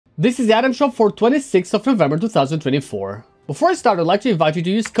This is the item shop for 26th of November 2024. Before I start, I'd like to invite you to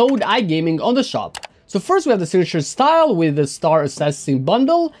use code iGaming on the shop. So first we have the signature style with the Star Assassin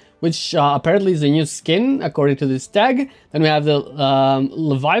bundle, which apparently is a new skin according to this tag. Then we have the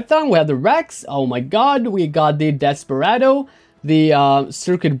Leviathan, we have the Rex, oh my god, we got the Desperado, the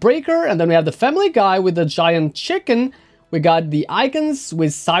Circuit Breaker, and then we have the Family Guy with the Giant Chicken. We got the icons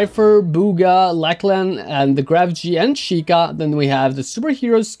with Cypher, Booga, Lachlan, and the Graf G and Chica. Then we have the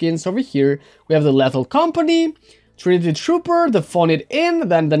superhero skins over here. We have the Lethal Company, Trinity Trooper, the Phoned Inn,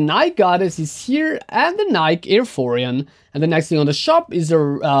 then the Night Goddess is here, and the Nike Airphorian. And the next thing on the shop is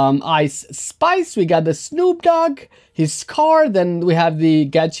the Ice Spice. We got the Snoop Dogg, his car, then we have the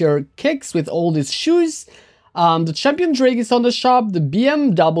Get Your Kicks with all these shoes. The Champion Drake is on the shop, the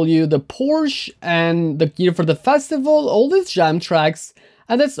BMW, the Porsche, and the gear for the festival, all these jam tracks,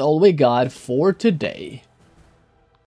 and that's all we got for today.